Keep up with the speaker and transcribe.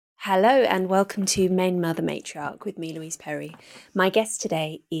Hello and welcome to Main Mother Matriarch with me, Louise Perry. My guest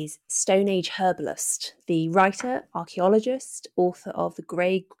today is Stone Age Herbalist, the writer, archaeologist, author of the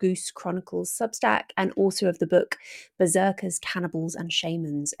Grey Goose Chronicles Substack, and author of the book Berserkers, Cannibals and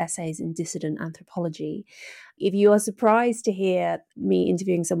Shamans, Essays in Dissident Anthropology. If you are surprised to hear me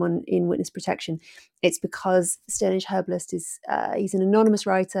interviewing someone in witness protection, it's because Stone Age Herbalist he's an anonymous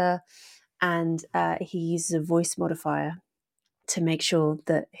writer and he uses a voice modifier to make sure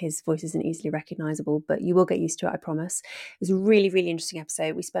that his voice isn't easily recognizable, but you will get used to it, I promise. It was a really, really interesting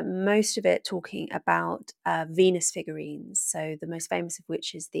episode. We spent most of it talking about Venus figurines, so the most famous of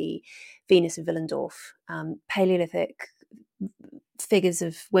which is the Venus of Willendorf, Paleolithic figures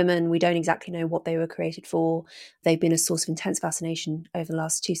of women. We don't exactly know what they were created for. They've been a source of intense fascination over the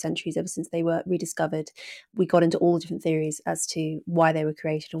last 2 centuries, ever since they were rediscovered. We got into all the different theories as to why they were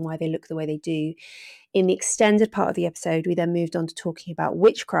created and why they look the way they do. In the extended part of the episode, we then moved on to talking about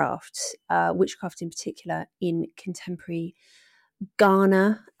witchcraft in particular in contemporary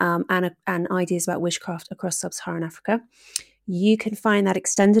Ghana, and ideas about witchcraft across sub-Saharan Africa. You can find that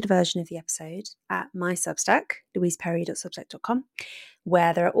extended version of the episode at my Substack, louiseperry.substack.com,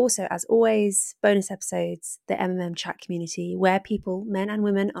 where there are also, as always, bonus episodes, the MMM chat community, where people, men and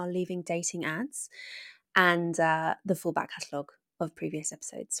women, are leaving dating ads, and the full back catalogue of previous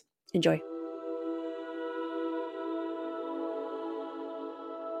episodes. Enjoy.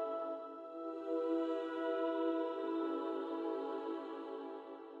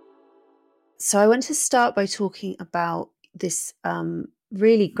 So I want to start by talking about this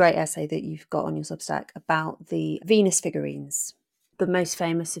really great essay that you've got on your Substack about the Venus figurines, the most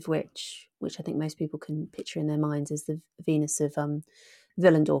famous of which I think most people can picture in their minds, is the Venus of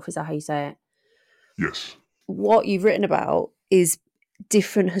Willendorf. Is that how you say it? Yes. What you've written about is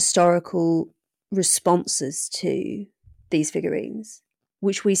different historical responses to these figurines,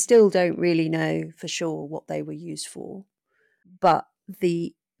 which we still don't really know for sure what they were used for, but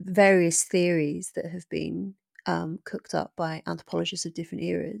the various theories that have been cooked up by anthropologists of different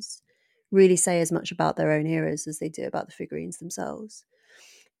eras really say as much about their own eras as they do about the figurines themselves.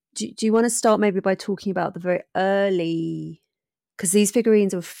 Do you want to start maybe by talking about the very early, because these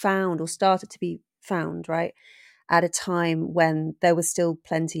figurines were found or started to be found, right, at a time when there was still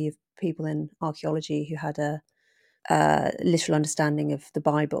plenty of people in archaeology who had a literal understanding of the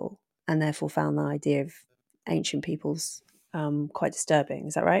Bible and therefore found the idea of ancient peoples quite disturbing.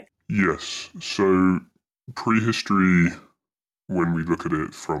 Is that right? Yes. So prehistory, when we look at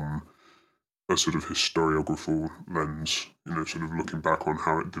it from a sort of historiographical lens, sort of looking back on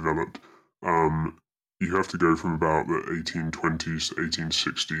how it developed, you have to go from about the 1820s to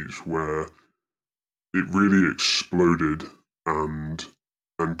 1860s, where it really exploded and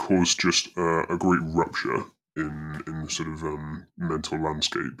caused just a great rupture in the sort of mental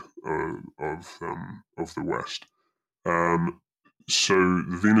landscape of the West. So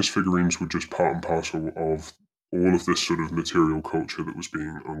the Venus figurines were just part and parcel of all of this sort of material culture that was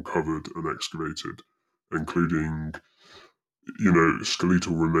being uncovered and excavated, including,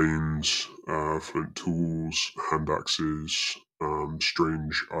 skeletal remains, flint tools, hand axes,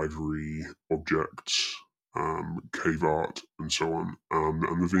 strange ivory objects, cave art, and so on.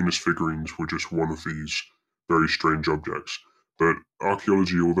 And the Venus figurines were just one of these very strange objects. But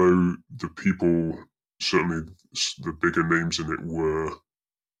archaeology, although the people, certainly the bigger names in it, were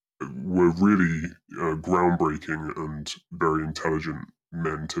really groundbreaking and very intelligent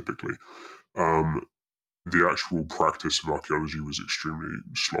men, typically, the actual practice of archaeology was extremely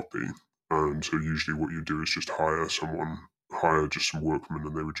sloppy. And so usually what you do is just hire just some workmen,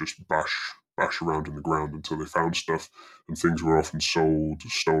 and they would just bash around in the ground until they found stuff, and things were often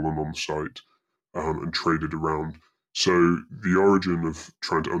stolen on the site, and traded around. So the origin of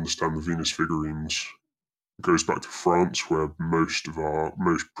trying to understand the Venus figurines goes back to France, where most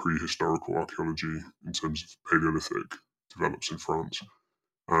prehistorical archaeology in terms of Paleolithic develops in France.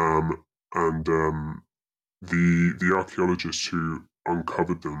 And the archaeologists who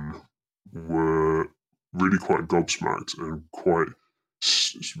uncovered them were really quite gobsmacked and quite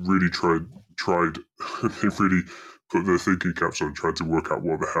really tried they really put their thinking caps on and tried to work out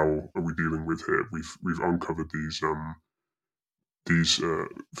what the hell are we dealing with here. We've uncovered these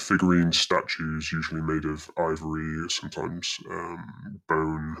figurine statues, usually made of ivory, sometimes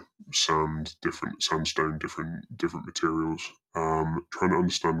bone, sandstone, different materials, trying to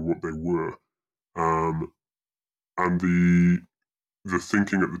understand what they were. And the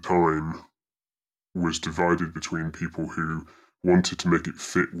thinking at the time was divided between people who wanted to make it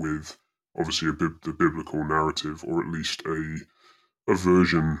fit with, obviously, the biblical narrative, or at least a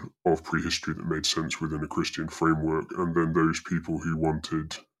version of prehistory that made sense within a Christian framework, and then those people who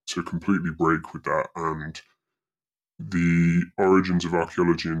wanted to completely break with that, and the origins of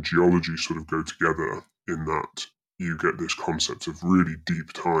archaeology and geology sort of go together in that you get this concept of really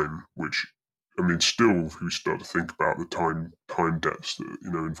deep time, which, I mean, still, if we start to think about the time depths that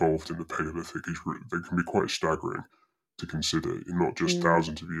involved in the Paleolithic, they can be quite staggering to consider. Not just Mm,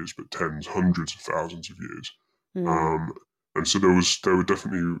 thousands of years, but tens, hundreds of thousands of years. mm. Um, and so there was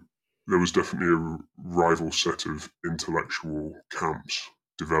definitely a rival set of intellectual camps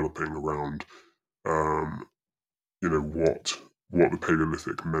developing around um, what the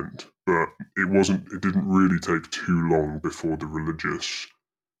Paleolithic meant. But it didn't really take too long before the religious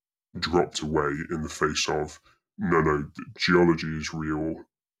dropped away in the face of no, geology is real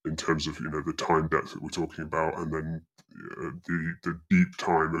in terms of the time depth that we're talking about, and then the deep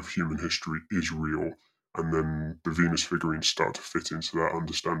time of human history is real, and then the Venus figurines start to fit into that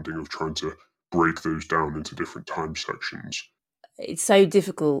understanding of trying to break those down into different time sections. It's so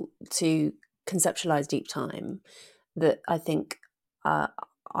difficult to conceptualize deep time that I think uh,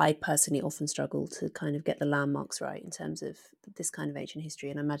 I personally often struggle to kind of get the landmarks right in terms of this kind of ancient history,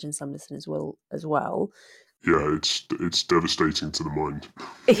 and I imagine some listeners will as well. Yeah, it's devastating to the mind.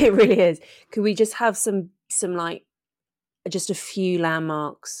 It really is. Could we just have some like just a few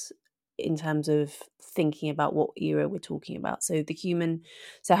landmarks in terms of thinking about what era we're talking about? So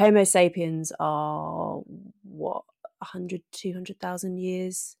Homo sapiens are what, 100, 200,000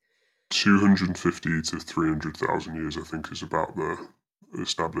 years? 250 to 300,000 years, I think, is about the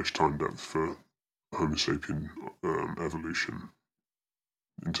established time depth for Homo sapien evolution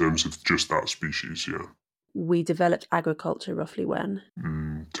in terms of just that species. Yeah, We developed agriculture roughly when?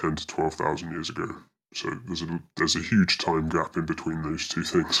 10 to 12,000 years ago. So there's a huge time gap in between those two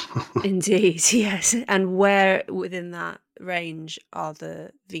things. Indeed, yes. And where within that range are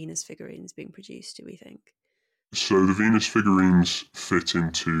the Venus figurines being produced, do we think? So the Venus figurines fit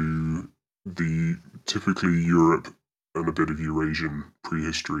into the typically Europe and a bit of Eurasian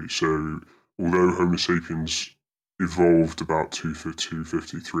prehistory. So although Homo sapiens evolved about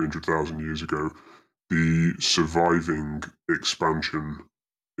 250, 300,000 years ago, the surviving expansion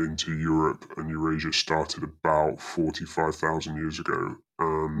into Europe and Eurasia started about 45,000 years ago.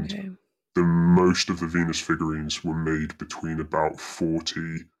 And Okay. the most of the Venus figurines were made between about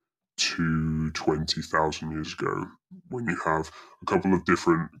 40 to 20,000 years ago, when you have a couple of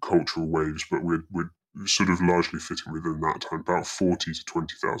different cultural waves, but we're sort of largely fitting within that time, about 40 to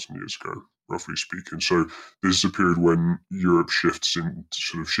 20,000 years ago, roughly speaking. So this is a period when Europe shifts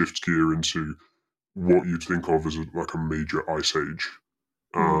gear into what you'd think of as like a major ice age.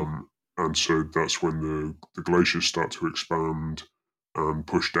 Mm. And so that's when the glaciers start to expand and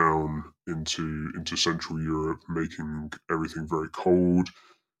push down into Central Europe, making everything very cold,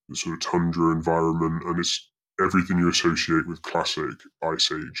 the sort of tundra environment, and it's everything you associate with classic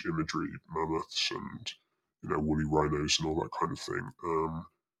Ice Age imagery, mammoths and woolly rhinos and all that kind of thing.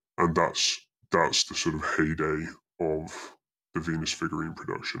 And that's the sort of heyday of the Venus figurine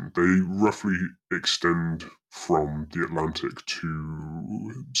production. They roughly extend from the Atlantic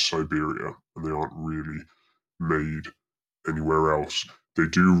to Siberia, and they aren't really made anywhere else. They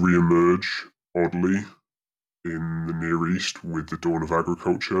do re-emerge oddly in the Near East with the dawn of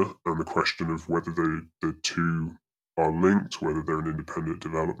agriculture, and the question of whether the two are linked, whether they're an independent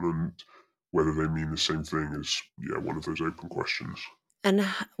development, whether they mean the same thing, is one of those open questions. And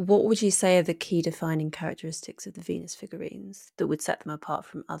what would you say are the key defining characteristics of the Venus figurines that would set them apart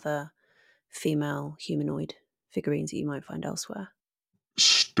from other female humanoid figurines that you might find elsewhere?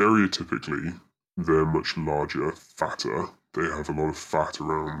 Stereotypically, they're much larger, fatter. They have a lot of fat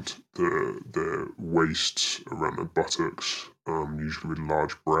around their waists, around their buttocks, usually with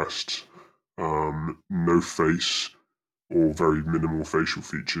large breasts. No face or very minimal facial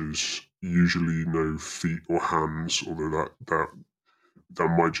features. Usually no feet or hands, although that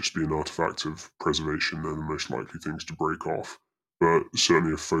might just be an artifact of preservation. They're the most likely things to break off. But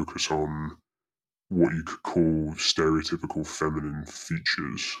certainly a focus on what you could call stereotypical feminine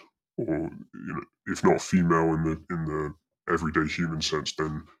features, or if not female in the everyday human sense,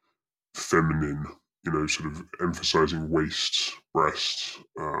 then feminine. Sort of emphasizing waists, breasts,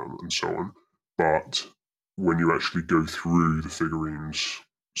 and so on. But when you actually go through the figurines,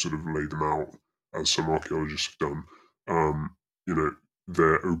 sort of lay them out, as some archaeologists have done, um, you know,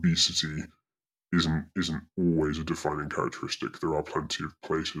 their obesity isn't always a defining characteristic. There are plenty of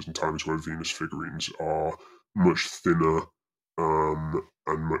places and times where Venus figurines are much thinner and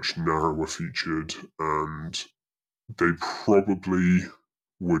much narrower featured, and they probably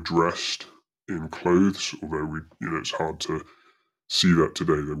were dressed in clothes. Although it's hard to see that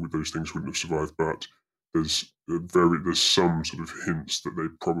today. Those things wouldn't have survived, but there's some sort of hints that they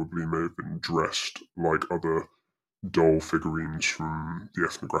probably may have been dressed like other doll figurines from the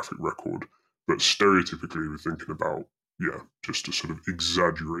ethnographic record, but stereotypically we're thinking about, yeah, just a sort of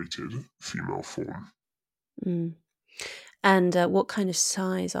exaggerated female form. Mm. And what kind of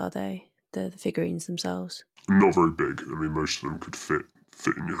size are they, the figurines themselves? Not very big. I mean, most of them could fit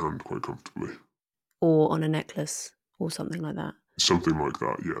in your hand quite comfortably. Or on a necklace or something like that? Something like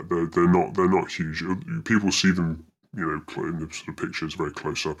that. Yeah, they're not huge. People see them, in the sort of pictures very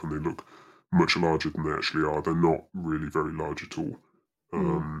close up, and they look much larger than they actually are. They're not really very large at all.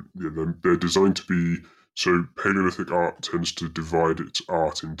 Mm. Yeah, they're designed to be. So Paleolithic art tends to divide its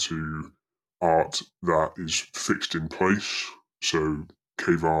art into art that is fixed in place. So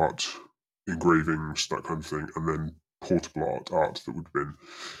cave art, engravings, that kind of thing, and then portable art that would have been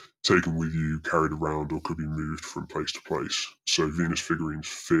taken with you, carried around, or could be moved from place to place. So Venus figurines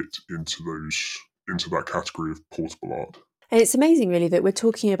fit into that category of portable art. And it's amazing, really, that we're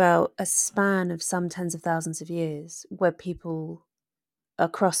talking about a span of some tens of thousands of years where people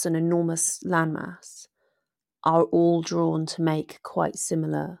across an enormous landmass are all drawn to make quite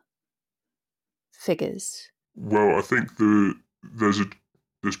similar figures. Well, I think there's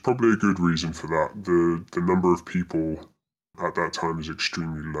probably a good reason for that. The number of people at that time is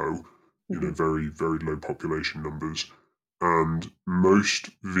extremely low. Mm-hmm. Very very low population numbers, and most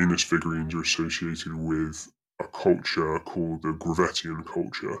Venus figurines are associated with a culture called the Gravettian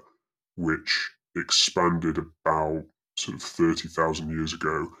culture, which expanded about sort of 30,000 years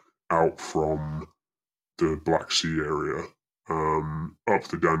ago out from the Black Sea area, up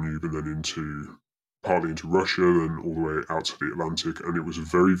the Danube, and then partly into Russia, then all the way out to the Atlantic. And it was a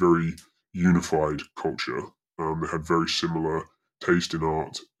very, very unified culture. They had very similar taste in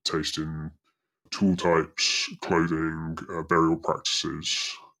art, taste in tool types, clothing, burial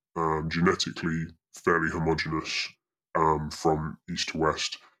practices, genetically fairly homogenous from east to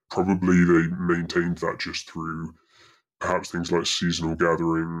west. Probably they maintained that just through perhaps things like seasonal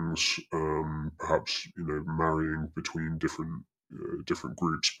gatherings, perhaps marrying between different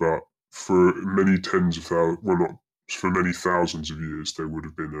groups. But for many tens of thousands, well, not for many thousands of years, there would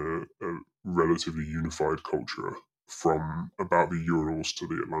have been a relatively unified culture from about the Urals to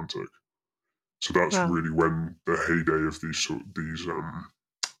the Atlantic. So that's Wow. really when the heyday of these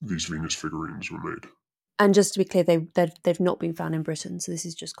Venus figurines were made. And just to be clear, they've not been found in Britain, so this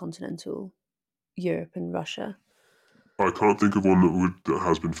is just continental Europe and Russia. I can't think of one that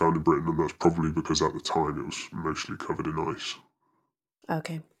has been found in Britain, and that's probably because at the time it was mostly covered in ice.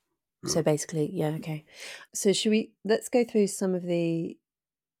 Okay. Yeah. So basically, yeah, okay. So let's go through some of the.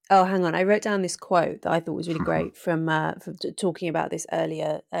 Oh, hang on. I wrote down this quote that I thought was really great from talking about this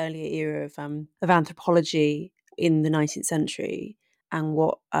earlier era of anthropology in the 19th century and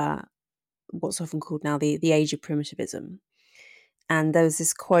what's often called now the age of primitivism. And there was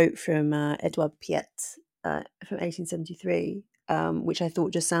this quote from Edouard Piet from 1873, which I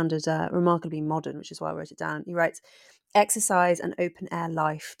thought just sounded remarkably modern, which is why I wrote it down. He writes, "Exercise and open air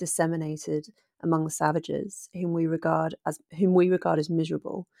life disseminated among the savages, whom we regard as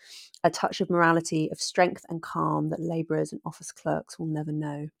miserable, a touch of morality, of strength and calm that labourers and office clerks will never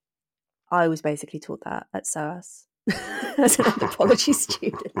know." I was basically taught that at SOAS as an anthropology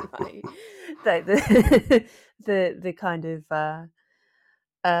student, right? The kind of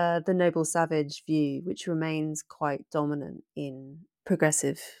the noble savage view, which remains quite dominant in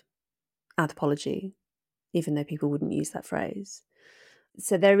progressive anthropology, even though people wouldn't use that phrase.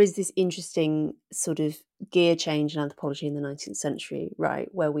 So there is this interesting sort of gear change in anthropology in the 19th century,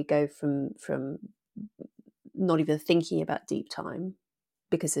 right, where we go from not even thinking about deep time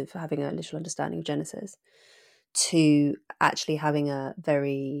because of having a literal understanding of Genesis to actually having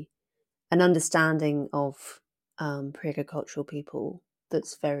an understanding of pre-agricultural people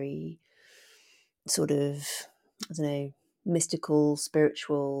that's very sort of, I don't know, mystical,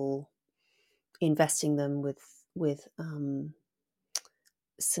 spiritual, investing them with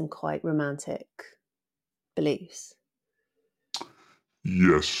some quite romantic beliefs.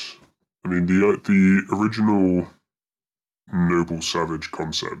 Yes, I mean the original noble savage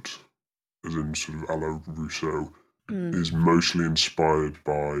concept, as in sort of a la Rousseau, is mostly inspired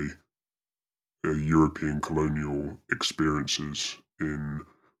by European colonial experiences in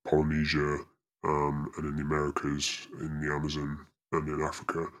Polynesia and in the Americas, in the Amazon and in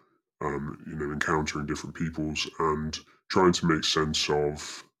Africa. Encountering different peoples and trying to make sense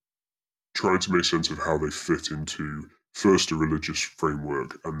of how they fit into first a religious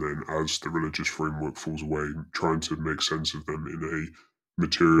framework, and then as the religious framework falls away, trying to make sense of them in a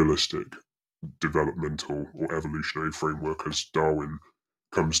materialistic, developmental, or evolutionary framework, as Darwin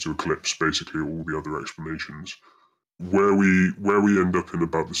comes to eclipse basically all the other explanations. Where we end up in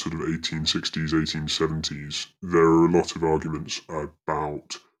about the sort of 1860s, 1870s, there are a lot of arguments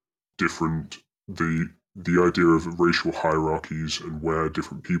about different the idea of racial hierarchies and where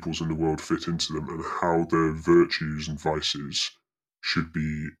different peoples in the world fit into them and how their virtues and vices should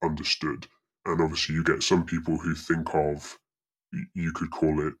be understood. And obviously, you get some people who think of, you could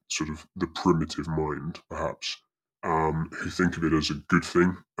call it sort of the primitive mind, perhaps, who think of it as a good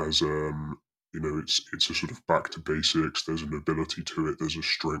thing, as it's a sort of back to basics. There's a nobility to it. There's a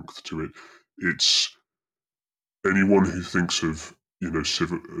strength to it. It's anyone who thinks of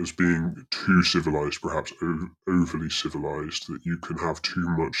as being too civilized, perhaps overly civilized, that you can have too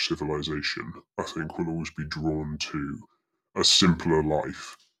much civilization, I think will always be drawn to a simpler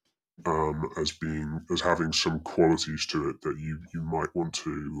life, as having some qualities to it that you might want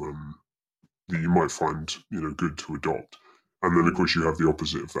to that you might find good to adopt. And then of course you have the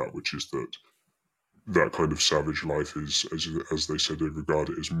opposite of that, which is that kind of savage life is, as they said, they regard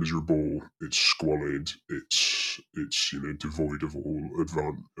it as miserable. It's squalid. It's devoid of all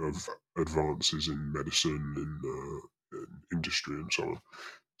advances in medicine and industry and so on.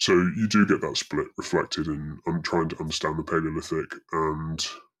 So you do get that split reflected in trying to understand the Paleolithic, and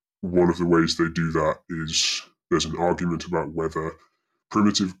one of the ways they do that is there's an argument about whether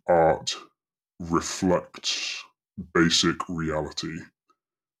primitive art reflects basic reality.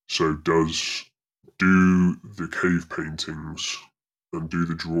 So do the cave paintings and do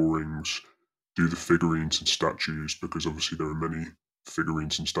the drawings, do the figurines and statues, because obviously there are many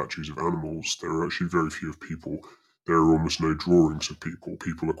figurines and statues of animals. There are actually very few of people. There are almost no drawings of people.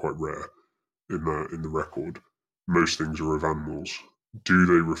 People are quite rare in the record. Most things are of animals. Do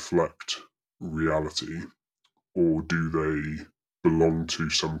they reflect reality, or do they belong to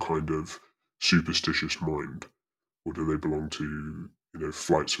some kind of superstitious mind, or do they belong to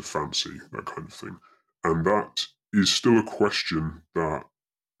flights of fancy, that kind of thing? And that is still a question that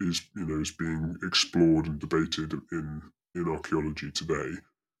is being explored and debated in archaeology today.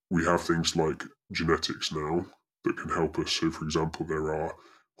 We have things like genetics now that can help us. So, for example, there are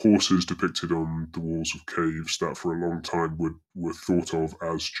horses depicted on the walls of caves that for a long time were thought of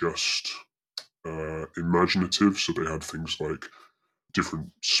as just imaginative. So they had things like different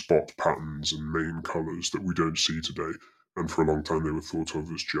spot patterns and mane colours that we don't see today. And for a long time, they were thought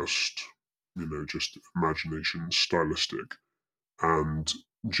of as just imagination, stylistic. And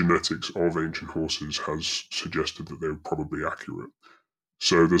genetics of ancient horses has suggested that they were probably accurate.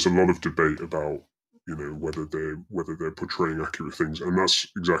 So there's a lot of debate about whether they're portraying accurate things, and that's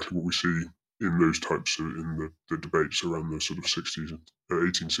exactly what we see in those types of the debates around the sort of 60s,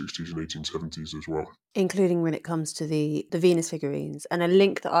 1860s and 1870s as well. Including when it comes to the Venus figurines. And a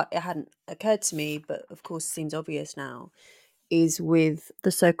link that it hadn't occurred to me, but of course seems obvious now, is with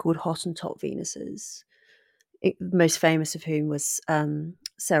the so-called Hottentot Venuses, most famous of whom was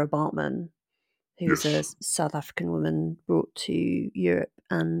Sarah Bartman, who was a Yes, South African woman brought to Europe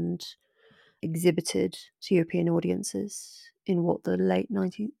and exhibited to European audiences in the late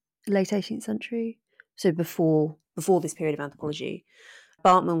 18th century. So before this period of anthropology.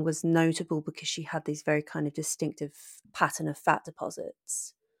 Bartman was notable because she had these very kind of distinctive pattern of fat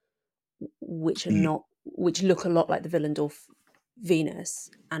deposits, which look a lot like the Willendorf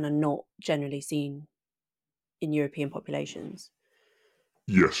Venus and are not generally seen in European populations.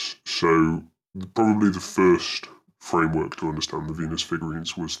 yes. So probably the first framework to understand the Venus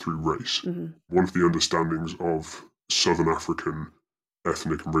figurines was through race. Mm-hmm. One of the understandings of Southern African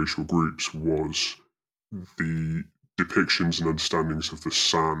ethnic and racial groups was the depictions and understandings of the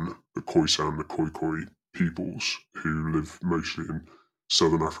San, the Khoisan, the Khoikhoi peoples who live mostly in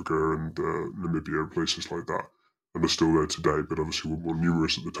southern Africa and Namibia, places like that, and are still there today, but obviously were more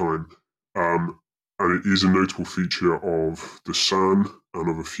numerous at the time. And it is a notable feature of the San and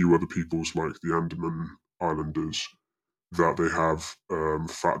of a few other peoples like the Andaman Islanders that they have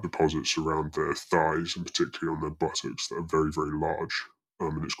fat deposits around their thighs and particularly on their buttocks that are very, very large.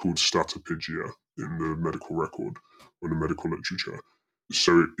 And it's called statopygia in the medical record or the medical literature.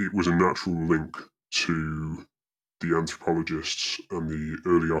 So it was a natural link to the anthropologists and the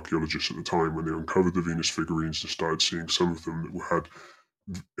early archaeologists at the time when they uncovered the Venus figurines and started seeing some of them that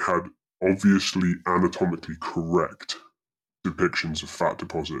had obviously anatomically correct depictions of fat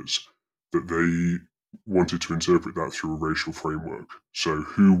deposits, that they wanted to interpret that through a racial framework. So,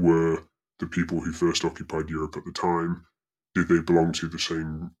 who were the people who first occupied Europe at the time? Did they belong to the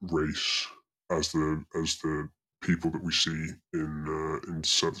same race as the people that we see in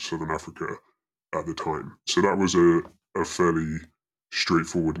southern Africa at the time? So that was a fairly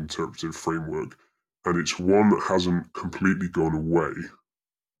straightforward interpretive framework, and it's one that hasn't completely gone away.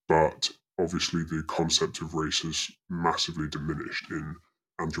 but obviously the concept of race has massively diminished in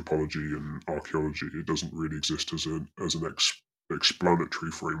anthropology and archaeology. It doesn't really exist as an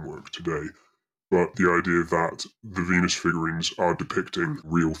explanatory framework today. But the idea that the Venus figurines are depicting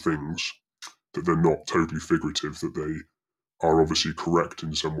real things, that they're not totally figurative, that they are obviously correct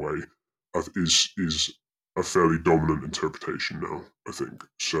in some way, is a fairly dominant interpretation now, I think.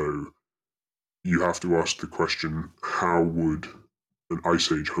 So you have to ask the question, how would an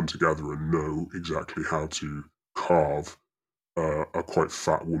Ice Age hunter-gatherer know exactly how to carve a quite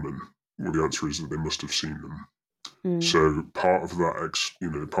fat woman? Well, the answer is that they must have seen them. So part of that,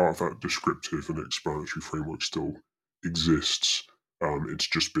 part of that descriptive and explanatory framework still exists. It's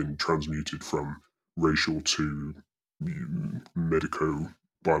just been transmuted from racial to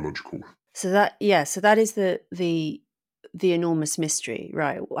medico-biological. So that is the enormous mystery,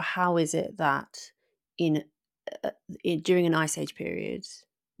 right? How is it that in, during an ice age period,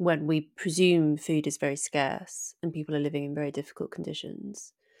 when we presume food is very scarce and people are living in very difficult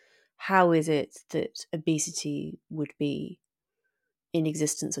conditions, how is it that obesity would be in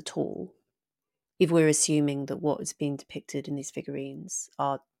existence at all? If we're assuming that what is being depicted in these figurines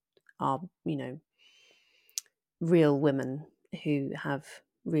are real women who have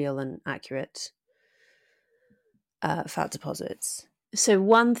real and accurate fat deposits. So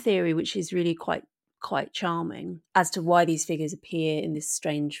one theory, which is really quite charming, as to why these figures appear in this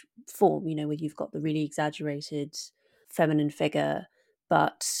strange form, where you've got the really exaggerated feminine figure,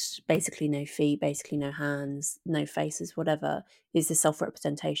 but basically no feet, basically no hands, no faces, whatever, is the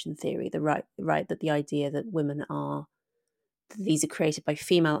self-representation theory. The right that the idea that these are created by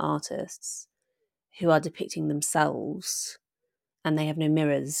female artists who are depicting themselves, and they have no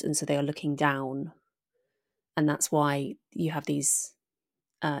mirrors, and so they are looking down, and that's why you have these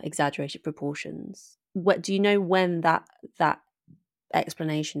exaggerated proportions. What do you know when that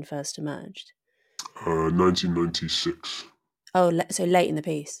explanation first emerged? 1996. Oh, so late in the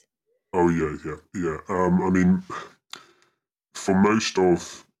piece. Oh yeah. I mean, for most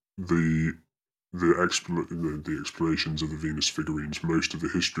of the the explanations of the Venus figurines, most of the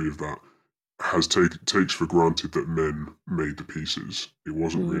history of that takes for granted that men made the pieces. It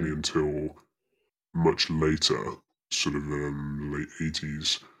wasn't really until much later, sort of late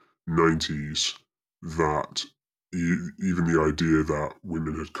 80s, 90s, that even the idea that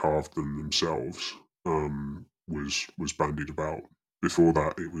women had carved them themselves was bandied about. Before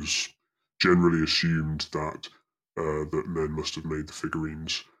that, it was generally assumed that that men must have made the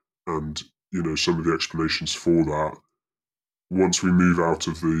figurines, and some of the explanations for that. Once we move out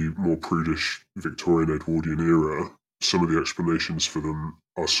of the more prudish Victorian Edwardian era, some of the explanations for them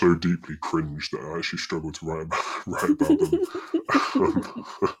are so deeply cringe that I actually struggle to write about them.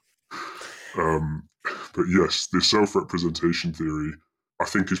 um, but yes, the self-representation theory, I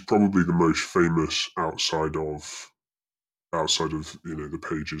think, is probably the most famous outside of the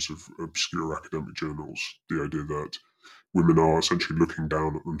pages of obscure academic journals. The idea that women are essentially looking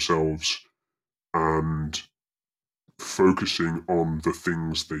down at themselves and focusing on the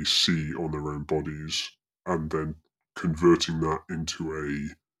things they see on their own bodies and then converting that into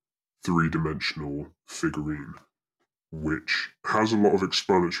a three-dimensional figurine, which has a lot of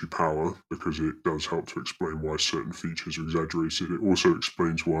explanatory power because it does help to explain why certain features are exaggerated. It also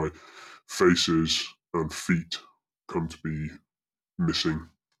explains why faces and feet come to be missing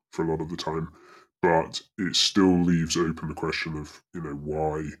for a lot of the time. But it still leaves open the question of,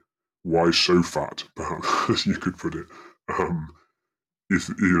 why so fat, perhaps, as you could put it.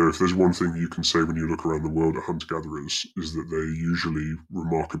 If there's one thing you can say when you look around the world at hunter-gatherers, is that they're usually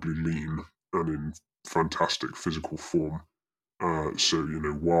remarkably lean and in fantastic physical form. So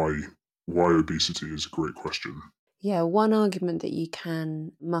why obesity is a great question. Yeah, one argument that you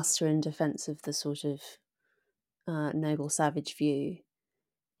can muster in defence of the sort of noble savage view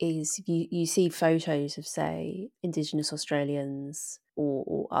is you see photos of, say, Indigenous Australians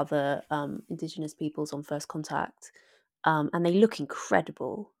or other Indigenous peoples on first contact, and they look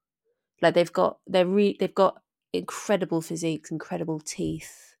incredible. Like they've got incredible physiques, incredible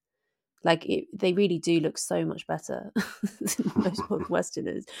teeth. Like they really do look so much better than most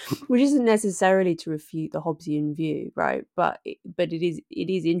Westerners, which isn't necessarily to refute the Hobbesian view, right? But it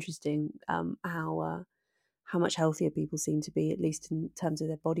is interesting how much healthier people seem to be, at least in terms of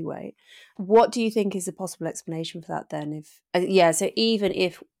their body weight. What do you think is a possible explanation for that then? So even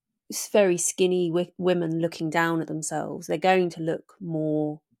if very skinny women looking down at themselves, they're going to look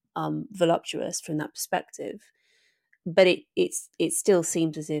more voluptuous from that perspective. But it still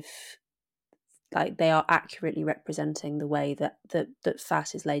seems as if like they are accurately representing the way that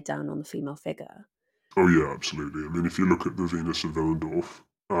fat is laid down on the female figure. Oh yeah, absolutely. I mean, if you look at the Venus of Willendorf,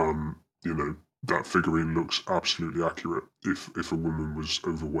 you know, that figurine looks absolutely accurate if a woman was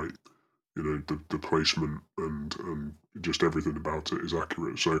overweight. You know, the placement and just everything about it is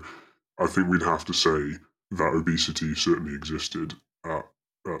accurate. So I think we'd have to say that obesity certainly existed at,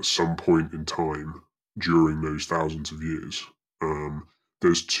 at some point in time during those thousands of years. Um,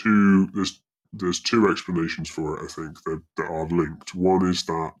 there's two there's two explanations for it. I think that are linked. One is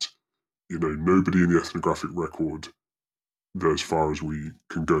that nobody in the ethnographic record, as far as we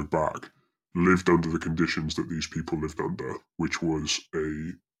can go back, lived under the conditions that these people lived under, which was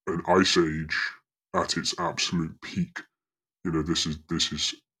an ice age at its absolute peak. This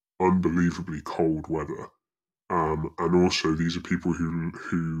is unbelievably cold weather, and also these are people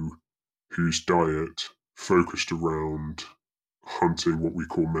whose diet focused around hunting what we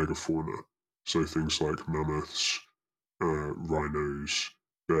call megafauna, so things like mammoths, rhinos,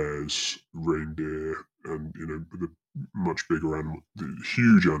 bears, reindeer, and the much bigger animal, the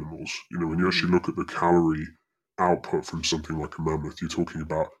huge animals. When you Hmm. actually look at the calorie output from something like a mammoth, you're talking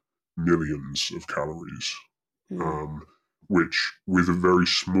about millions of calories, Mm. um, which with a very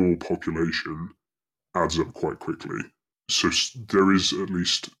small population adds up quite quickly. So there is, at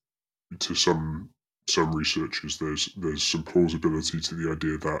least to some researchers, there's some plausibility to the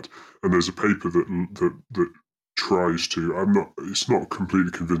idea that, and there's a paper that tries to. I'm not. It's not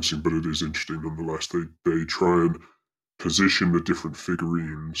completely convincing, but it is interesting nonetheless. They try and position the different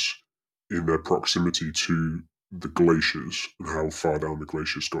figurines in their proximity to the glaciers and how far down the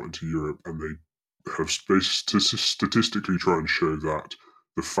glaciers got into Europe, and they statistically try and show that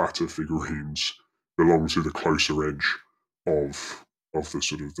the fatter figurines belong to the closer edge of the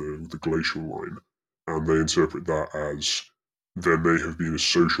sort of the glacial line, and they interpret that as there may have been a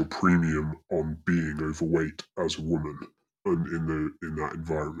social premium on being overweight as a woman and in that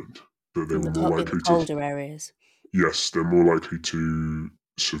environment, that they In were the more in the likely to. colder areas. Yes, they're more likely to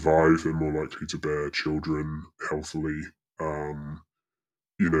survive. They're more likely to bear children healthily. Um,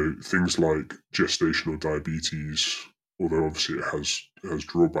 things like gestational diabetes, although obviously it has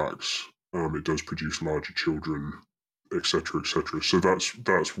drawbacks. It does produce larger children, etc., etc. So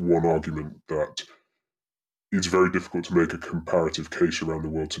that's one argument, that it's very difficult to make a comparative case around the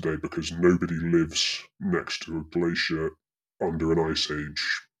world today because nobody lives next to a glacier under an ice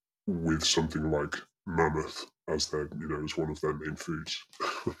age with something like mammoth as as one of their main foods.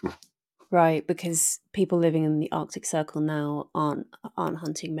 Right, because people living in the Arctic Circle now aren't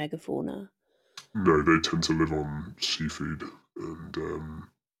hunting megafauna. No, they tend to live on seafood and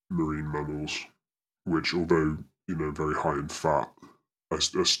marine mammals, which, although very high in fat, I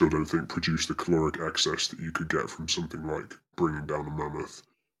still don't think produce the caloric excess that you could get from something like bringing down a mammoth.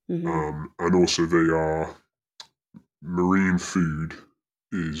 Hmm. And also, they are marine food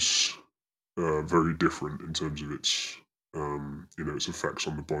is very different in terms of its effects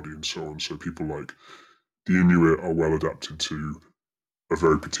on the body and so on. So people like the Inuit are well adapted to a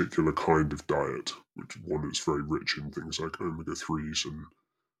very particular kind of diet, which one that's very rich in things like omega threes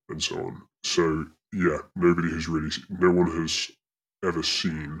and so on. So yeah, no one has ever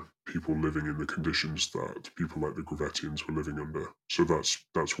seen people living in the conditions that people like the Gravettians were living under. So that's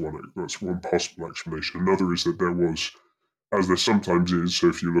one possible explanation. Another is that there was, as there sometimes is. So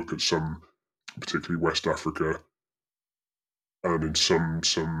if you look at some, particularly West Africa, and in some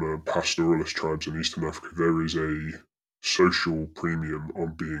pastoralist tribes in Eastern Africa, there is a social premium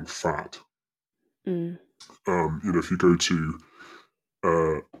on being fat. Mm. If you go to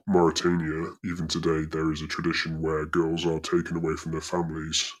Mauritania, even today, there is a tradition where girls are taken away from their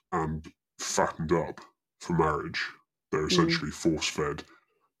families and fattened up for marriage. They're Mm. essentially force fed,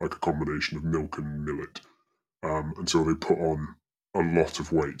 like a combination of milk and millet, until they put on a lot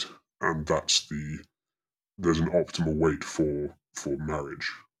of weight, and there's an optimal weight for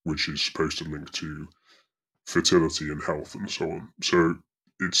marriage, which is supposed to link to fertility and health and so on. So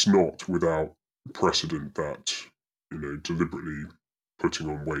it's not without precedent that deliberately putting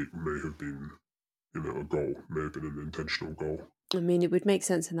on weight may have been a goal, may have been an intentional goal. I mean, it would make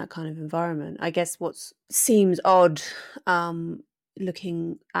sense in that kind of environment. I guess what seems odd, um,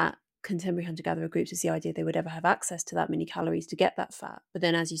 looking at contemporary hunter-gatherer groups, is the idea they would ever have access to that many calories to get that fat. But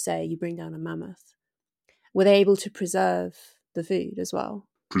then, as you say, you bring down a mammoth. Were they able to preserve the food as well?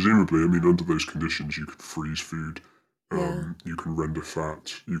 Presumably, I mean, under those conditions, you could freeze food, Yeah. you can render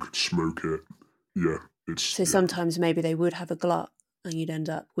fat, you could smoke it. Yeah, So sometimes maybe they would have a glut, and you'd end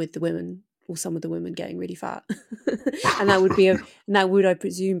up with the women or some of the women getting really fat, and that would be yeah, and that would, I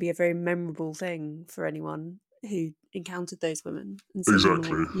presume, be a very memorable thing for anyone who encountered those women, and so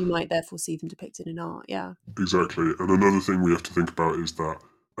exactly, you might therefore see them depicted in art. Yeah. exactly. And another thing we have to think about is that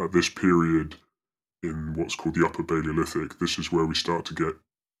at this period in what's called the Upper Paleolithic, this is where we start to get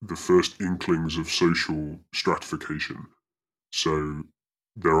the first inklings of social stratification. So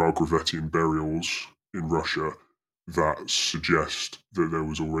there are Gravettian burials in Russia that suggest that there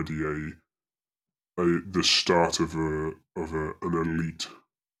was already the start of an elite,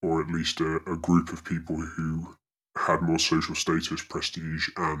 or at least a group of people who had more social status, prestige,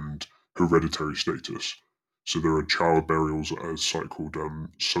 and hereditary status. So there are child burials at a site called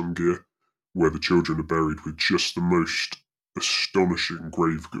Sungir, where the children are buried with just the most astonishing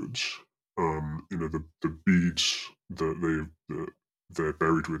grave goods. The beads that they're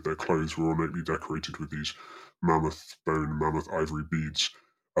buried with, their clothes were ornately decorated with these mammoth bone, mammoth ivory beads.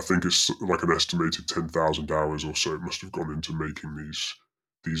 I think it's like an estimated 10,000 hours or so it must have gone into making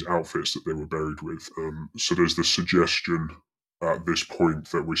these outfits that they were buried with. So there's the suggestion at this point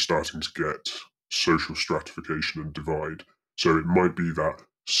that we're starting to get social stratification and divide. So it might be that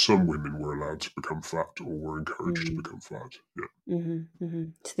some women were allowed to become fat or were encouraged to become fat. Yeah,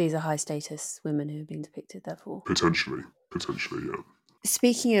 So these are high status women who have been depicted, therefore. potentially, yeah.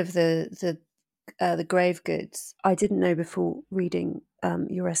 Speaking of the grave goods, I didn't know before reading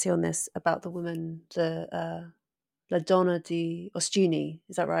your essay on this about the woman, the La Donna di Ostuni.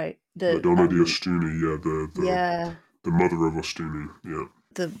 Is that right? Madonna di Ostuni, yeah, Yeah, the mother of Ostuni, yeah.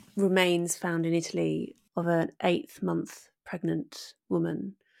 the remains found in Italy of an 8th-month pregnant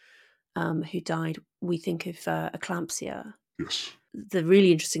woman who died. We think of eclampsia. Yes. The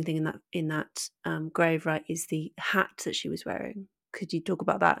really interesting thing in that grave, right, is the hat that she was wearing. Could you talk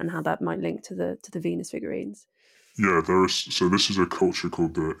about that and how that might link to the Venus figurines? Yeah, so this is a culture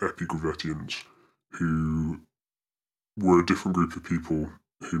called the Epigravettians, who were a different group of people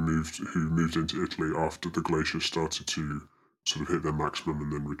who moved into Italy after the glaciers started to sort of hit their maximum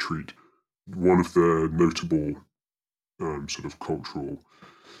and then retreat. One of their notable sort of cultural,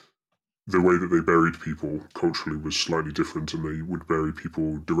 the way that they buried people culturally was slightly different, and they would bury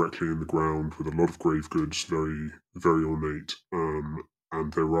people directly in the ground with a lot of grave goods, very very ornate.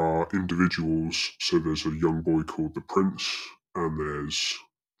 And there are individuals. So there's a young boy called the Prince, and there's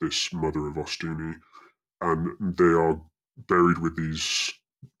this mother of Ostuni, and they are buried with these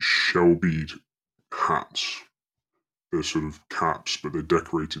shell bead hats. They're sort of caps, but they're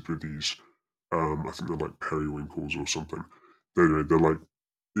decorated with these. I think they're like periwinkles or something. They're like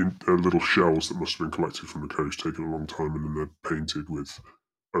they're little shells that must have been collected from the coast, taken a long time, and then they're painted with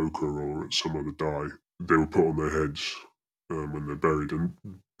ochre or some other dye. They were put on their heads when they're buried, and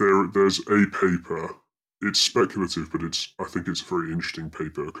there's a paper. It's speculative, but I think it's a very interesting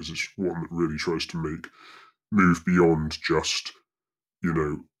paper because it's one that really tries to move beyond just you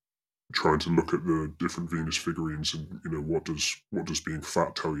know trying to look at the different Venus figurines and what does being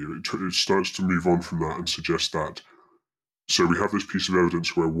fat tell you. It starts to move on from that and suggest that. So we have this piece of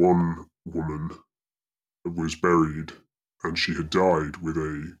evidence where one woman was buried and she had died with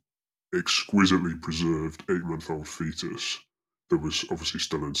a exquisitely preserved 8-month-old fetus that was obviously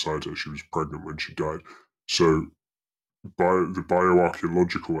still inside her. She was pregnant when she died. So the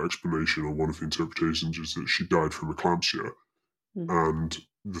bioarchaeological explanation, or one of the interpretations, is that she died from eclampsia. And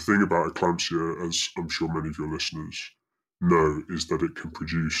the thing about eclampsia, as I'm sure many of your listeners know, is that it can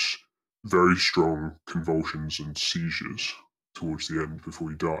produce very strong convulsions and seizures towards the end before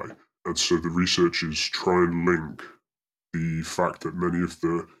you die. And so the researchers try and link the fact that many of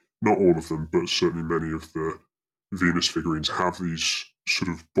not all of them, but certainly many of the Venus figurines have these sort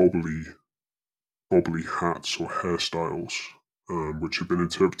of bobbly hats or hairstyles, which have been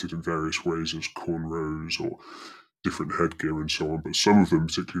interpreted in various ways as cornrows or different headgear and so on. But some of them,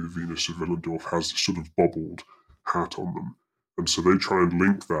 particularly the Venus of Willendorf, has this sort of bobbled hat on them, and so they try and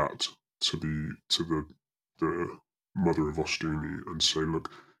link that to the mother of Ostuni and say,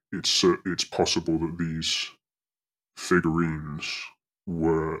 look, it's possible that these figurines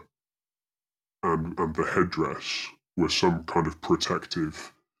were and the headdress were some kind of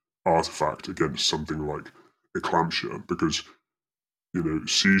protective artifact against something like eclampsia, because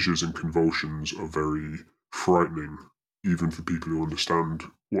seizures and convulsions are very frightening, even for people who understand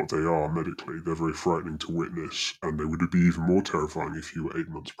what they are medically. They're very frightening to witness, and they would be even more terrifying if you were 8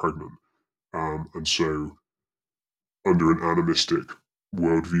 months pregnant. And so, under an animistic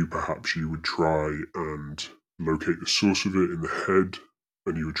worldview, perhaps you would try and locate the source of it in the head,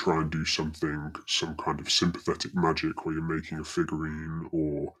 and you would try and do some kind of sympathetic magic where you're making a figurine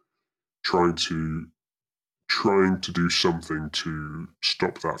or trying to do something to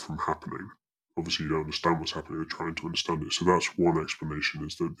stop that from happening. Obviously, you don't understand what's happening, you're trying to understand it. So that's one explanation,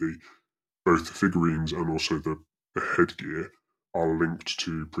 is that both the figurines and also the headgear are linked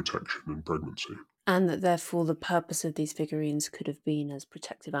to protection in pregnancy. And that therefore the purpose of these figurines could have been as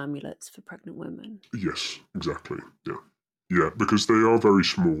protective amulets for pregnant women. Yes, exactly. Yeah. Yeah, because they are very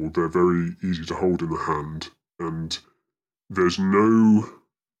small, they're very easy to hold in the hand, and there's no.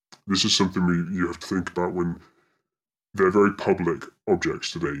 This is something you have to think about when they're very public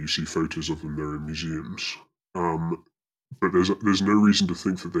objects today. You see photos of them, they're in museums. Um, but there's no reason to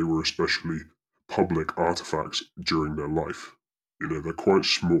think that they were especially public artifacts during their life. You know, they're quite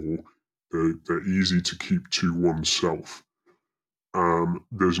small, they're easy to keep to oneself.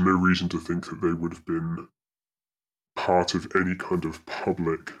 There's no reason to think that they would have been part of any kind of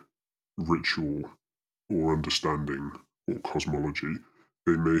public ritual or understanding or cosmology.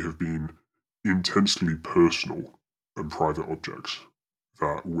 They may have been intensely personal and private objects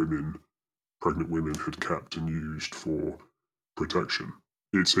that pregnant women, had kept and used for protection.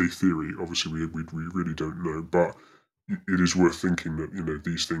 It's a theory. Obviously, we really don't know, but it is worth thinking that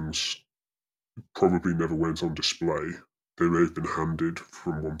these things probably never went on display. They may have been handed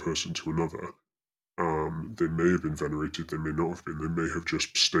from one person to another. They may have been venerated. They may not have been. They may have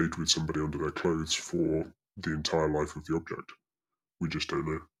just stayed with somebody under their clothes for the entire life of the object. We just don't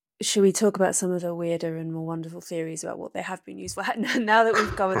know. Should we talk about some of the weirder and more wonderful theories about what they have been used for? Now that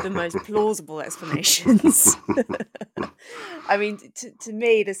we've covered the most plausible explanations. I mean, to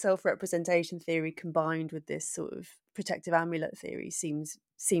me, the self-representation theory combined with this sort of protective amulet theory seems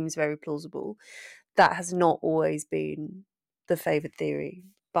very plausible. That has not always been the favoured theory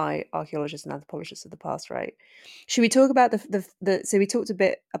by archaeologists and anthropologists of the past, right? Should we talk about so we talked a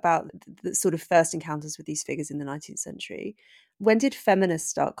bit about the sort of first encounters with these figures in the 19th century. When did feminists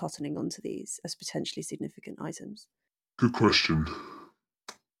start cottoning onto these as potentially significant items? Good question.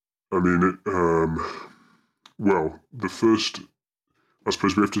 I mean, well, the first, I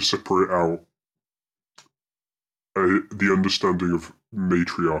suppose we have to separate out the understanding of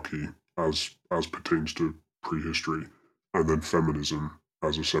matriarchy as pertains to prehistory, and then feminism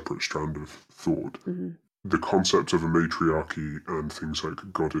as a separate strand of thought. Mm-hmm. The concept of a matriarchy and things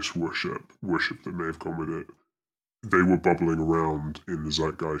like goddess worship that may have gone with it, they were bubbling around in the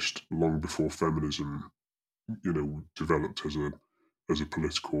zeitgeist long before feminism, developed as a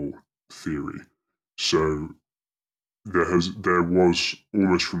political theory. So there was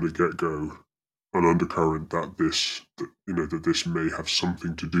almost from the get go an undercurrent that this may have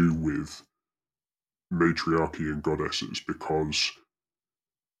something to do with matriarchy and goddesses, because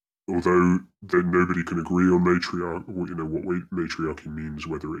although nobody can agree on matriarch, or what matriarchy means,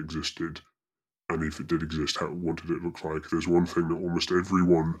 whether it existed, and if it did exist, what did it look like? There's one thing that almost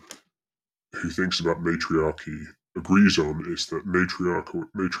everyone who thinks about matriarchy agrees on, is that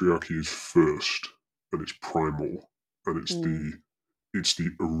matriarchy is first, and it's primal, and it's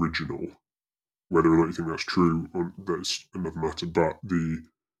the original. Whether or not you think that's true, that's another matter. But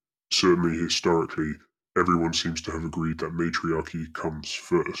certainly historically, everyone seems to have agreed that matriarchy comes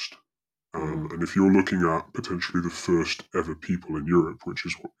first. And if you're looking at potentially the first ever people in Europe, which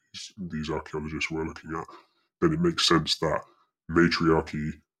is what these archaeologists were looking at, then it makes sense that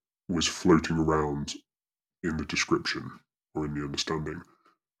matriarchy was floating around in the description or in the understanding.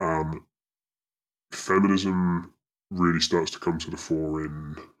 Um, Feminism really starts to come to the fore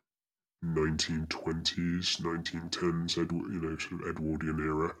in 1920s, 1910s, sort of Edwardian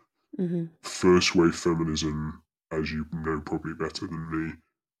era. Mm-hmm. First wave feminism, as you know probably better than me,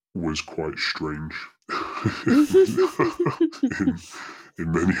 was quite strange in,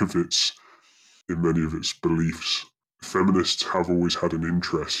 in many of its beliefs. Feminists have always had an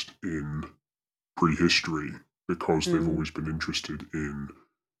interest in prehistory because they've always been interested in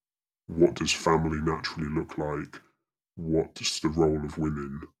what does family naturally look like, what's the role of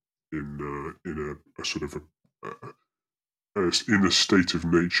women in a sort of in a state of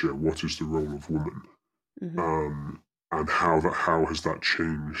nature, what is the role of woman, Mm-hmm. and how has that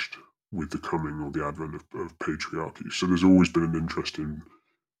changed with the coming or the advent of patriarchy. So there's always been an interest in,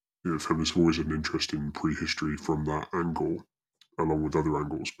 feminists have always had an interest in prehistory from that angle, along with other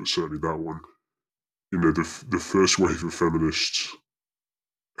angles, but certainly that one. The first wave of feminists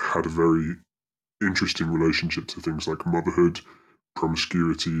had a very interesting relationship to things like motherhood,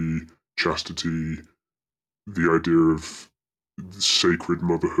 promiscuity, chastity, the idea of sacred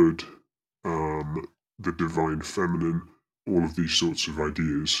motherhood, the divine feminine, all of these sorts of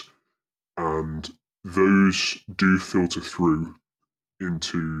ideas. And those do filter through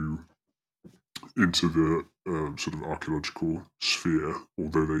into the sort of archaeological sphere,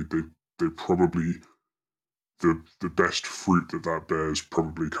 although they probably, the best fruit that bears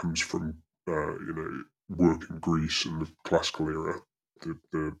probably comes from work in Greece and the classical era.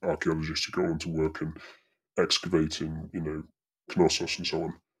 The archaeologists who go on to work and excavate in Knossos and so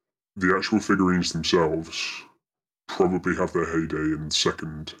on. The actual figurines themselves probably have their heyday in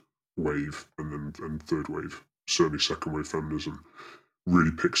second wave and third wave. certainly second wave feminism,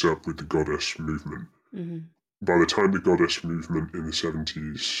 really picks up with the goddess movement. Mm-hmm. By the time the goddess movement in the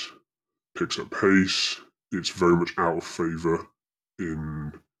 70s picks up pace, it's very much out of favour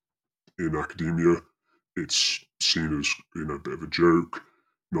in academia. It's seen as a bit of a joke,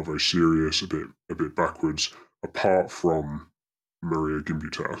 not very serious, a bit backwards. Apart from Maria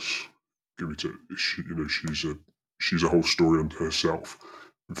Gimbutas, she's a whole story unto herself.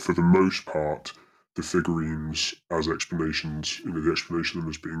 For the most part, the figurines as explanations, the explanation of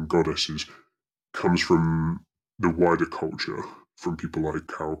them as being goddesses, comes from the wider culture, from people like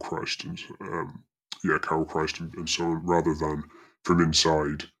Carol Christ and so on, rather than from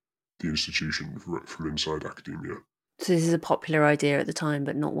inside the institution, from inside academia. So this is a popular idea at the time,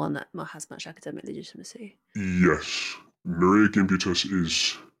 but not one that has much academic legitimacy. Yes, Maria Gimbutas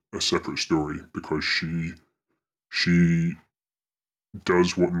is a separate story because she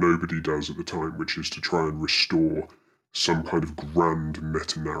does what nobody does at the time, which is to try and restore some kind of grand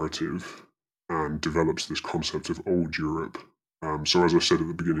meta-narrative, and develops this concept of old Europe. So as I said at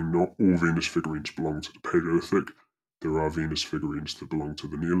the beginning, not all Venus figurines belong to the Paleolithic. There are Venus figurines that belong to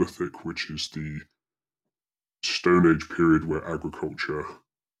the Neolithic, which is the Stone Age period where agriculture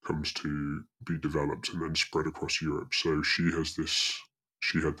comes to be developed and then spread across Europe. So she had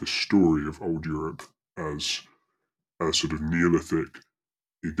this story of old Europe as a sort of Neolithic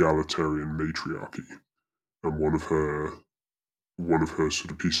egalitarian matriarchy, and one of her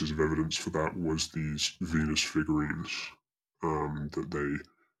sort of pieces of evidence for that was these Venus figurines, that they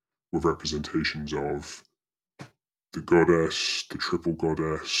were representations of the goddess, the triple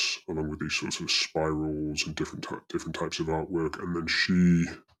goddess, along with these sorts of spirals and different types of artwork. And then she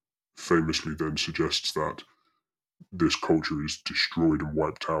famously then suggests that this culture is destroyed and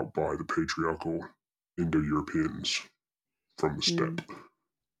wiped out by the patriarchal Indo-Europeans from the steppe.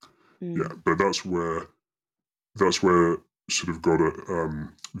 Yeah, but that's where sort of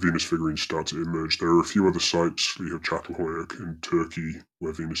Venus figurines start to emerge. There are a few other sites. You have Çatalhöyük in Turkey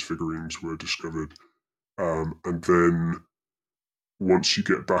where Venus figurines were discovered. And then once you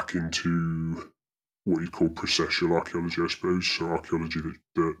get back into what you call processual archaeology, I suppose, so archaeology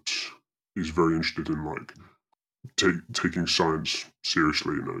that is very interested in like taking science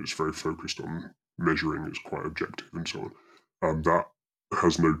seriously, it's very focused on measuring, it's quite objective and so on. That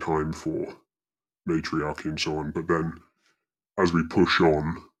has no time for matriarchy and so on. But then as we push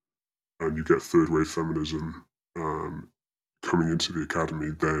on and you get third wave feminism coming into the academy,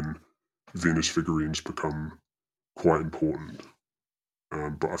 then Venus figurines become quite important.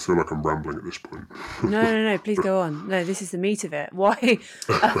 But I feel like I'm rambling at this point. No, please go on. No, this is the meat of it. Why?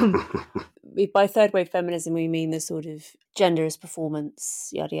 By third wave feminism, we mean the sort of gender as performance,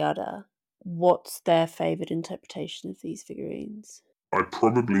 yada yada. What's their favoured interpretation of these figurines? I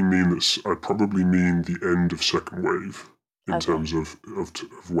probably mean the end of second wave in terms of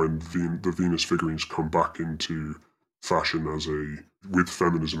when the Venus figurines come back into fashion with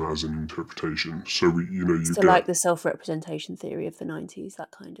feminism as an interpretation. So So like the self-representation theory of the 90s,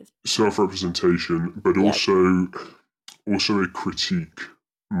 that kind of self-representation, but also a critique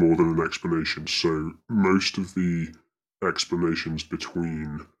more than an explanation. So most of the explanations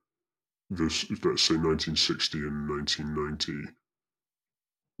between this, let's say 1960 and 1990,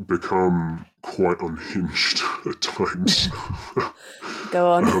 become quite unhinged at times.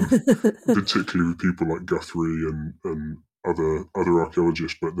 Go on. Particularly with people like Guthrie and other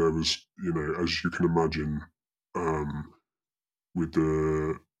archaeologists. But there was, as you can imagine, with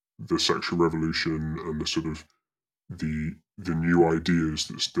the sexual revolution and the sort of the new ideas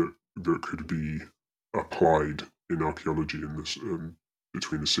that could be applied in archaeology in this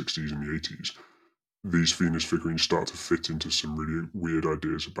between the 60s and the 80s, these Venus figurines start to fit into some really weird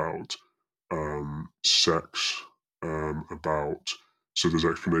ideas about sex, so there's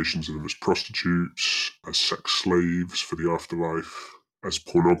explanations of them as prostitutes, as sex slaves for the afterlife, as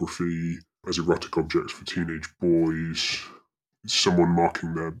pornography, as erotic objects for teenage boys, someone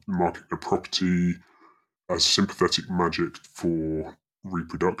marking their property, as sympathetic magic for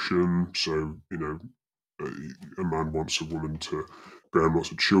reproduction. So, a man wants a woman to bear him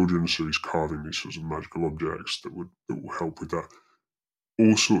lots of children, so he's carving these sorts of magical objects that will help with that.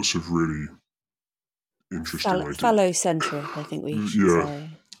 All sorts of really interesting ideas. Phallocentric, I think we should say.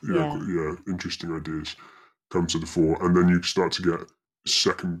 Yeah, interesting ideas come to the fore, and then you start to get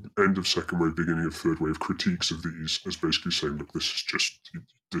end of second wave, beginning of third wave critiques of these as basically saying, look, this is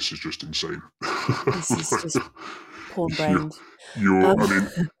just insane. This is just porn brained.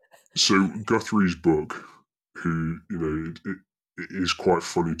 So Guthrie's book, who it is quite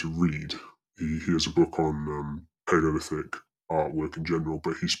funny to read. He has a book on Paleolithic artwork in general,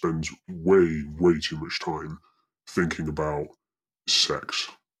 but he spends way too much time thinking about sex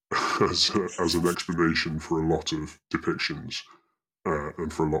as an explanation for a lot of depictions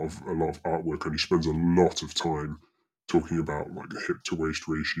and for a lot of artwork, and he spends a lot of time talking about like hip to waist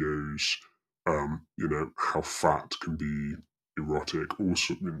ratios, how fat can be erotic,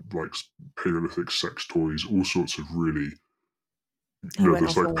 also like Paleolithic sex toys, all sorts of really, He went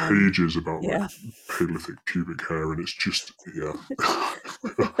there's off like on one. pages about like Yeah. Paleolithic pubic hair, and it's just, yeah.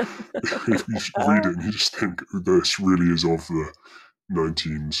 If you read it and you just think this really is of the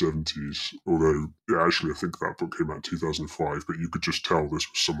 1970s, although actually I think that book came out in 2005, but you could just tell this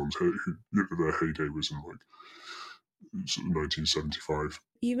was someone's who their heyday was in like sort of 1975.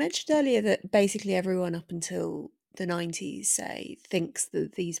 You mentioned earlier that basically everyone up until the 90s, say, thinks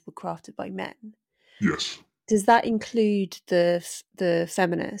that these were crafted by men. Yes. Does that include the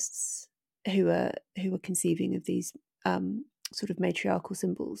feminists who are conceiving of these sort of matriarchal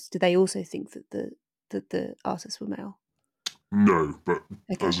symbols? Do they also think that the artists were male? No, but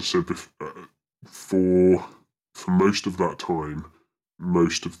as I Okay. said for most of that time,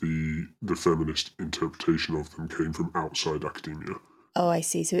 most of the feminist interpretation of them came from outside academia. Oh, I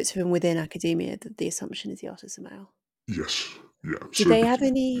see. So it's from within academia that the assumption is the artists are male. Yes, yeah. Do So, they have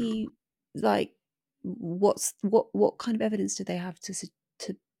any like what kind of evidence do they have to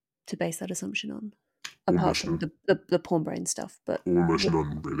to base that assumption on? Apart almost from none, the porn brain stuff, but almost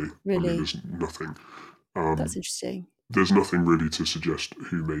none really. I mean, really, there's nothing. that's Um, interesting. there's nothing really to suggest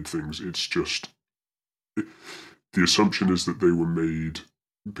who made things. It's just the assumption is that they were made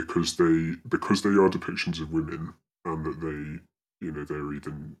because they are depictions of women, and that they're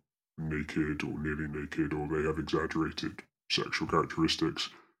either naked or nearly naked, or they have exaggerated sexual characteristics,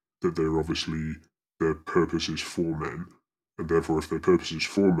 that they're obviously their purpose is for men, and therefore if their purpose is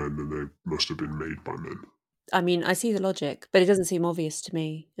for men, then they must have been made by men. I mean, I see the logic, but it doesn't seem obvious to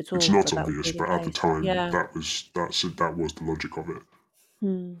me at It's all not that that would obvious, be the but at the case. time Yeah. that was the logic of it.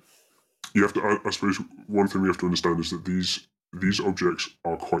 Hmm. You have to, I suppose, one thing we have to understand is that these objects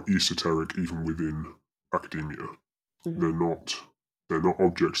are quite esoteric even within academia. They're Mhm. not they're not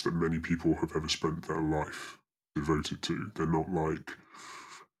objects that many people have ever spent their life devoted to. They're not like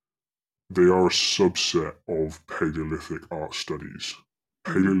they are a subset of Paleolithic art studies.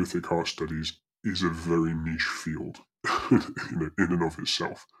 Mhm. Paleolithic art studies is a very niche field in and of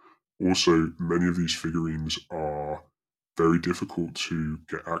itself. Also, many of these figurines are very difficult to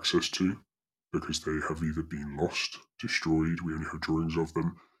get access to because they have either been lost, destroyed, we only have drawings of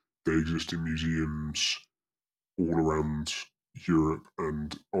them. They exist in museums all around Europe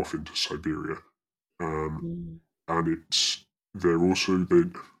and off into Siberia. Um, Mm. and they're also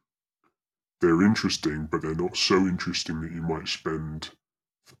they're interesting, but they're not so interesting that you might spend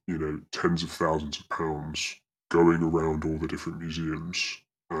tens of thousands of pounds going around all the different museums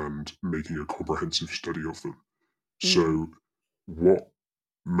and making a comprehensive study of them. Mm. So what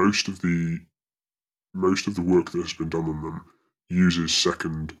most of the most of the work that has been done on them uses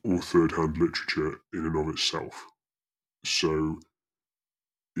second or third hand literature in and of itself. So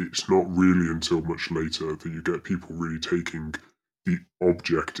it's not really until much later that you get people really taking the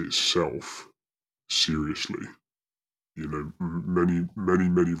object itself seriously.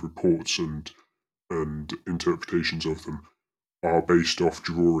 Many reports and interpretations of them are based off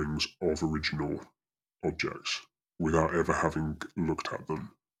drawings of original objects without ever having looked at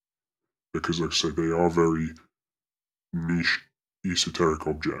them. Because, like I say, they are very niche, esoteric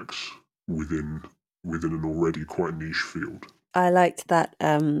objects within within an already quite niche field. I liked that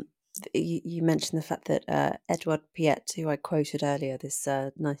you mentioned the fact that Edward Piet, who I quoted earlier, this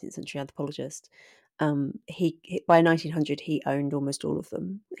 19th century anthropologist, he by 1900 he owned almost all of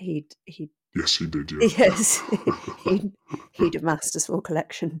them. He'd Yes, he did. Yeah, yes, he'd amassed a small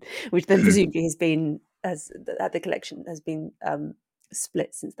collection, which then he presumably has been as the collection has been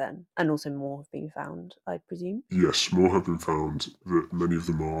split since then, and also more have been found, I presume. yes, more have been found. That many of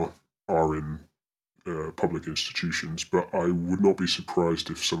them are in public institutions, but I would not be surprised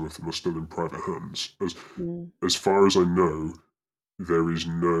if some of them are still in private hands. Mm. As far as I know, there is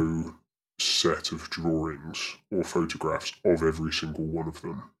no set of drawings or photographs of every single one of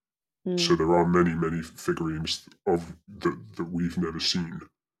them. So Mm. there are many figurines of that we've never seen.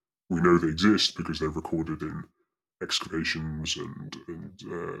 We know they exist because they're recorded in excavations and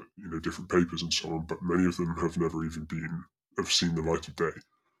different papers and so on. But many of them have never even have seen the light of day.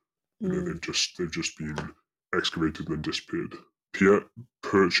 Mm. They've just been excavated and then disappeared. Pierre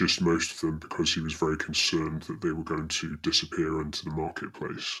purchased most of them because he was very concerned that they were going to disappear into the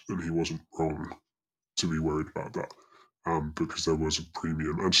marketplace, and he wasn't wrong to be worried about that, because there was a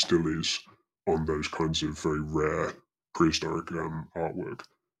premium, and still is, on those kinds of very rare prehistoric artwork.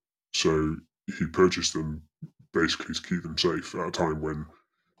 So he purchased them basically to keep them safe at a time when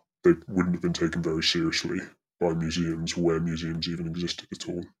they wouldn't have been taken very seriously by museums, where museums even existed at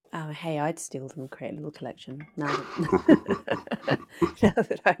all. Oh, hey, I'd steal them and create a little collection. Now that, now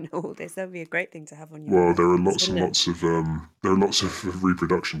that I know all this, that would be a great thing to have on your Well, there are records, lots and wouldn't lots of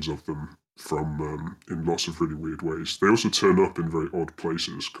reproductions of them from in lots of really weird ways. They also turn up in very odd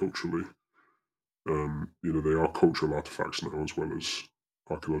places culturally. They are cultural artifacts now as well as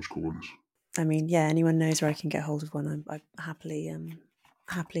archaeological ones. I mean, yeah, anyone knows where I can get hold of one. I happily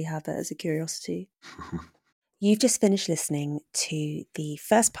have it as a curiosity. You've just finished listening to the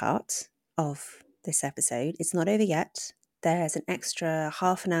first part of this episode. It's not over yet. There's an extra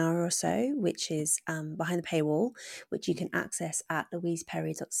half an hour or so, which is behind the paywall, which you can access at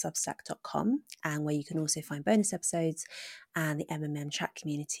louiseperry.substack.com, and where you can also find bonus episodes and the MMM chat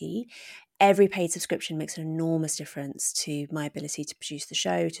community. Every paid subscription makes an enormous difference to my ability to produce the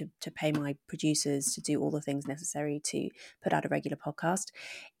show, to pay my producers, to do all the things necessary to put out a regular podcast.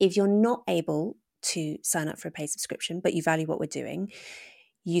 If you're not able to sign up for a paid subscription, but you value what we're doing,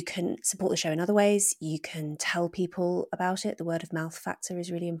 you can support the show in other ways. You can tell people about it. The word of mouth factor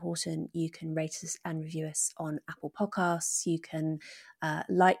is really important. You can rate us and review us on Apple Podcasts. You can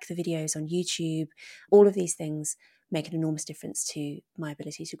like the videos on YouTube. All of these things make an enormous difference to my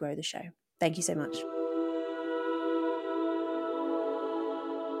ability to grow the show. Thank you so much.